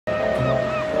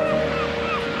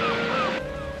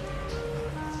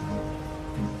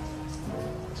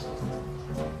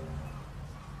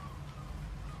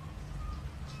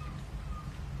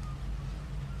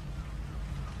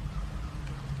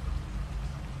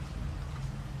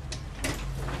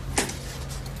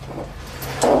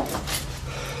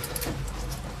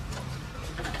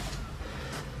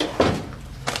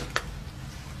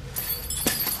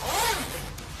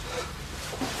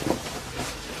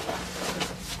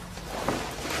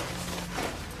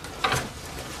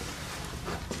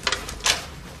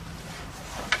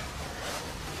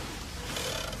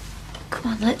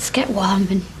let's get warm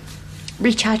and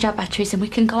recharge our batteries and we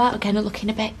can go out again and look in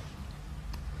a bit.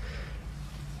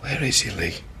 Where is he,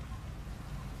 Lee?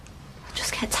 I'll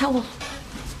just get a towel.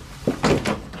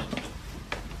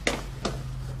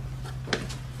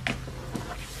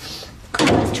 Come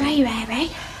on, let's dry your hair, eh?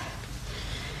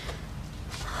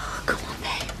 Oh, come on,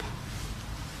 babe.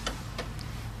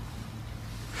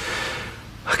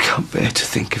 I can't bear to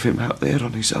think of him out there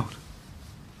on his own.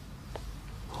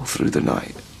 All through the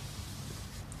night.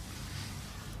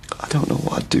 I don't know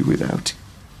what I'd do without him.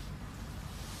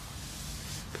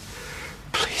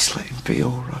 Please let him be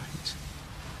all right.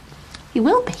 He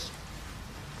will be.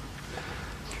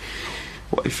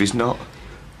 What if he's not?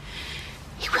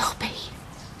 He will be.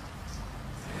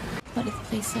 What did the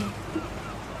police say?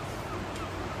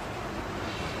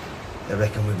 They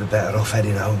reckon we'd be better off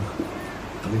heading home.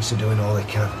 Police are doing all they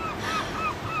can.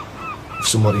 If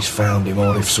somebody's found him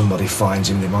or if somebody finds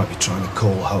him, they might be trying to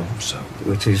call home, so...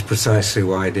 Which is precisely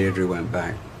why Deirdre went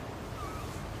back.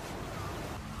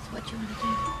 So what do you want to do?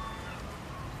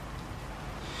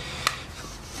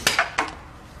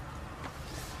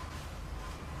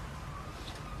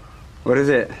 What is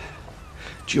it?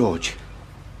 George,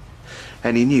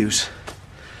 any news?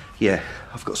 Yeah,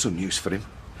 I've got some news for him.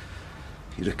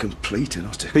 You're a complete and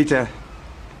utter... Peter,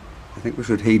 I think we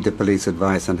should heed the police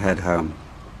advice and head home.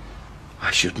 I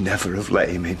should never have let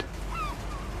him in.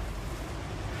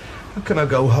 How can I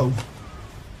go home?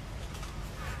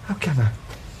 How can I?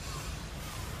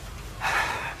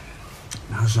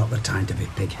 Now's not the time to be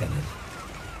pig-headed.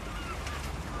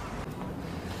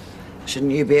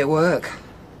 Shouldn't you be at work?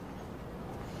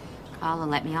 Carla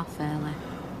let me off early.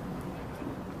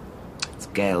 It's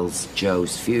Gail's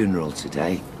Joe's funeral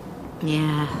today.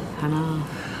 Yeah, I know.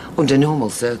 Under normal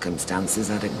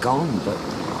circumstances, I'd have gone, but...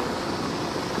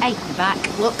 Hey, you're back.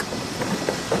 Look.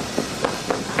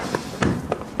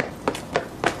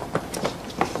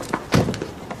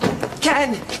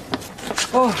 Ken!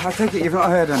 Oh, I take it you've not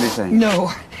heard anything?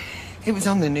 No. It was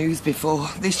on the news before.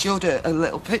 They showed a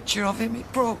little picture of him.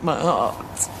 It broke my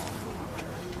heart.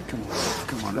 Come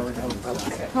on, going home.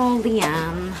 Oh,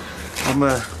 Leanne. I'm,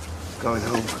 going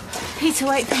home. Peter,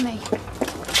 wait for me.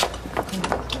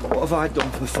 What have I done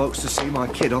for folks to see my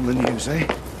kid on the news, eh?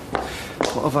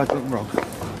 What have I done wrong?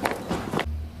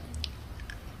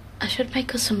 I should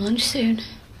make us some lunch soon.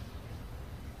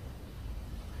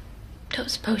 Don't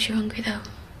suppose you're hungry, though?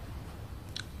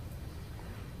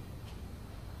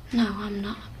 No, I'm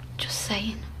not. Just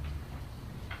saying.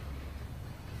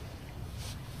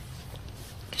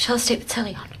 Shall I stick the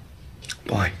telly on?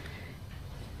 Why?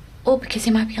 Oh, because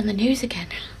he might be on the news again.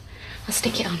 I'll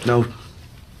stick it on. No.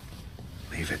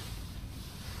 Leave it.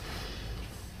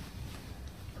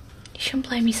 You shouldn't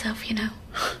blame yourself, you know.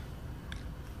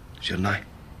 Shouldn't I?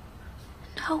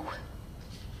 No.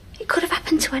 It could have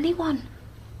happened to anyone.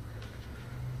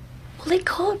 Well, it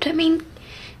could. I mean,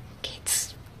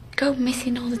 kids go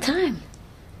missing all the time.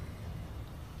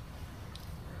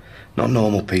 Not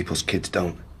normal people's kids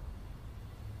don't.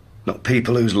 Not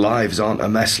people whose lives aren't a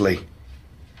mess, Lee.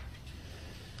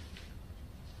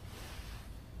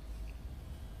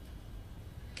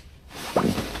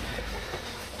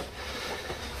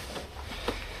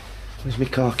 Where's my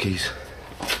car keys?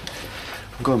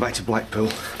 I'm going back to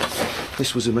Blackpool.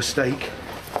 This was a mistake.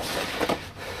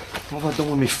 What have I done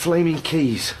with my flaming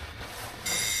keys?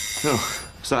 Oh,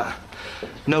 it's that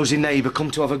nosy neighbour come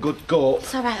to have a good go.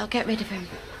 It's all right, I'll get rid of him.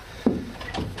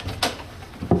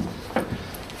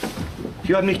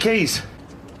 You had my keys?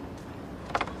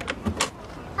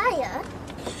 Hiya.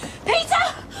 Peter!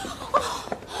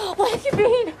 Oh, where have you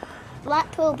been?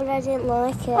 Blackpool, but I didn't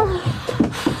like it.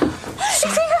 He's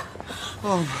here!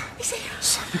 Oh, He's here!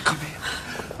 Simon, come here.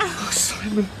 Oh,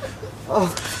 Simon.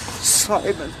 Oh,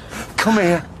 Simon, come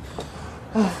here.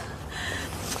 Oh.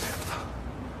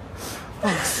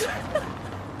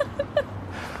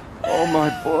 Oh,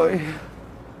 my boy.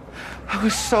 I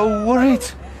was so worried.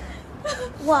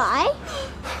 Why?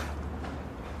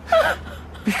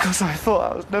 Because I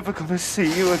thought I was never going to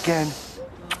see you again.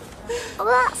 Oh,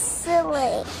 that's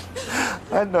silly.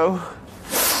 I know.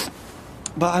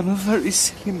 But I'm a very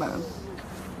silly man.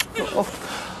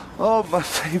 Oh, my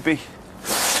baby.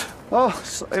 Oh,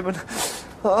 Simon.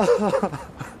 Oh.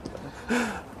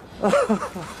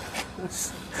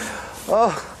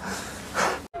 Oh.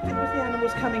 It was the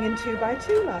animals coming in 2 by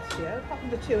 2 last year. Apart from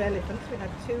the 2 elephants, we had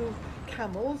 2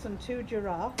 camels and 2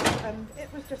 giraffes, and it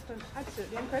was just an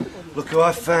absolutely incredible year. Look who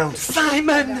I found.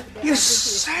 Simon! You're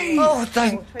safe! Oh,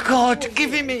 thank God!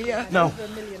 Give him here! No,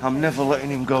 I'm never letting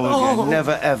him go again.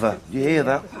 Never, ever. You hear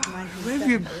that? Where have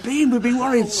you been? We've been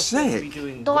worried sick.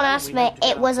 Don't ask me,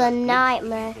 it was a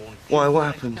nightmare. Why,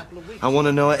 what happened? I want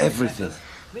to know everything.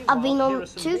 I've been on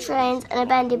 2 trains and a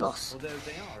bendy bus.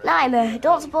 Nightmare,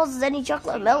 don't suppose there's any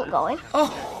chocolate and milk going.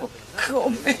 Oh,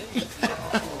 come in.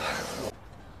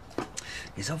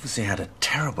 He's obviously had a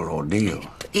terrible ordeal.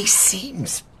 He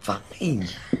seems fine.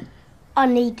 I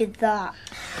needed that.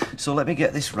 So let me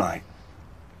get this right.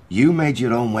 You made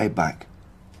your own way back,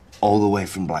 all the way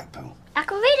from Blackpool. I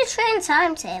can read a train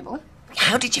timetable.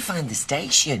 How did you find the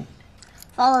station?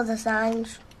 Follow the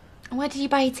signs. And where did you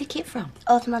buy your ticket from?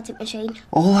 Automatic machine.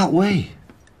 All that way?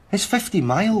 It's 50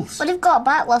 miles. Would have got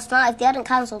back last night if they hadn't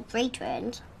cancelled 3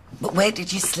 trains. But where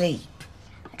did you sleep?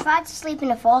 I tried to sleep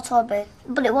in a photo booth,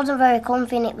 but it wasn't very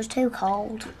comfy and it was too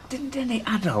cold. Didn't any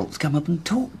adults come up and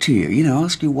talk to you? You know,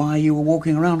 ask you why you were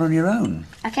walking around on your own?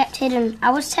 I kept hidden. I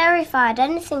was terrified.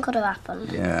 Anything could have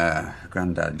happened. Yeah,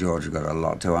 Grandad George got a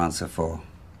lot to answer for.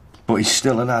 But he's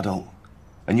still an adult,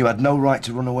 and you had no right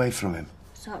to run away from him.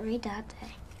 Sorry, Dad.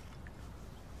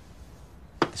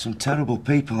 There's some terrible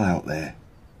people out there.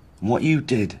 And what you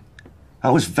did,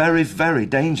 that was very, very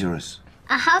dangerous.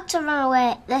 I had to run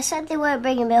away. They said they weren't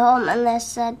bringing me home, and they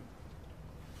said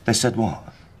They said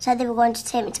what? they were going to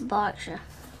take me to Berkshire.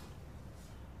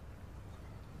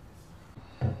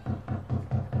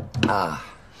 Ah,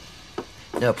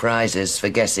 no prizes for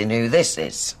guessing who this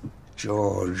is.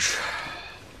 George.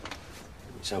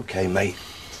 It's okay, mate.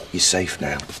 You're safe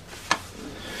now.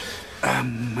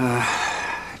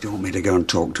 Do you want me to go and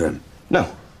talk to him?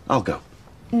 No, I'll go.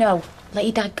 No, let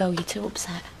your dad go. You're too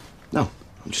upset. No,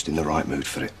 I'm just in the right mood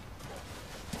for it.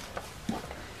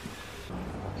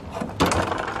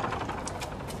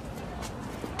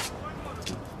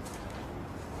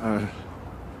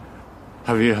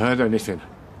 Have you heard anything?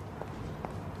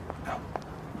 No.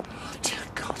 Oh, dear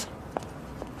God.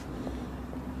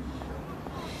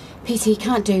 Peter, you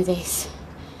can't do this.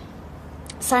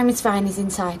 Simon's fine, he's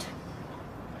inside.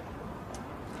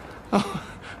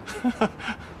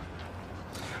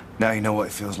 Now you know what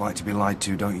it feels like to be lied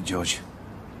to, don't you, George?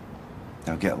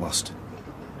 Now get lost.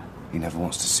 He never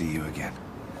wants to see you again.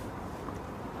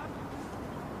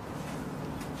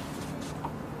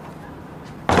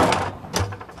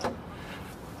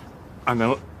 I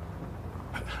know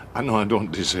I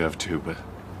don't deserve to, but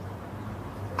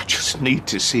I just need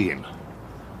to see him.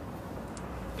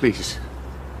 Please.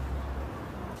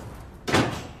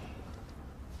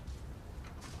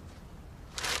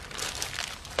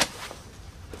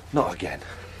 Not again.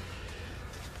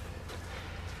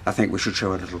 I think we should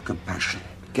show a little compassion.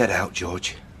 Get out,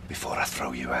 George, before I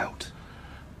throw you out.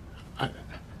 I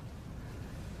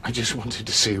just wanted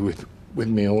to see with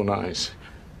my own eyes.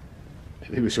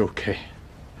 It was okay.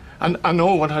 And I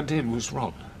know what I did was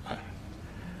wrong.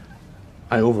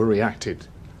 I overreacted.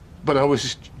 But I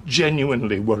was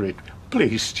genuinely worried.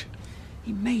 Please.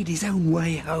 He made his own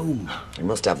way home. He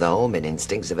must have the homing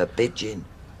instincts of a pigeon.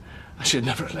 I should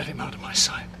never have let him out of my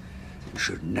sight. You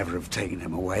should never have taken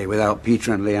him away without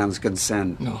Peter and Leanne's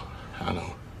consent. No, I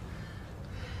know.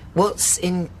 What's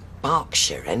in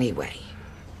Berkshire, anyway?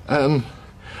 Head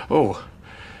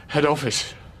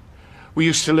office. We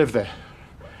used to live there.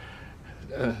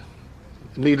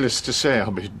 Needless to say,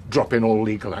 I'll be dropping all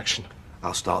legal action.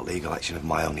 I'll start legal action of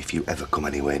my own if you ever come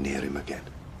anywhere near him again.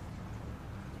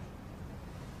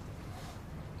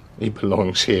 He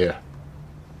belongs here.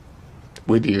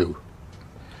 With you.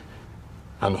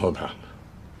 I know that.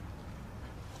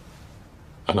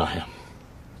 And I am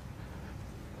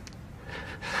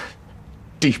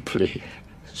deeply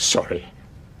sorry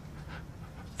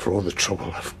for all the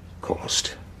trouble I've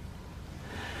caused.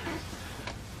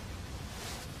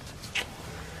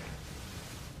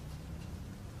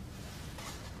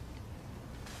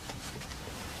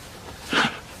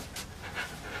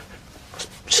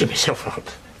 See myself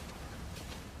out.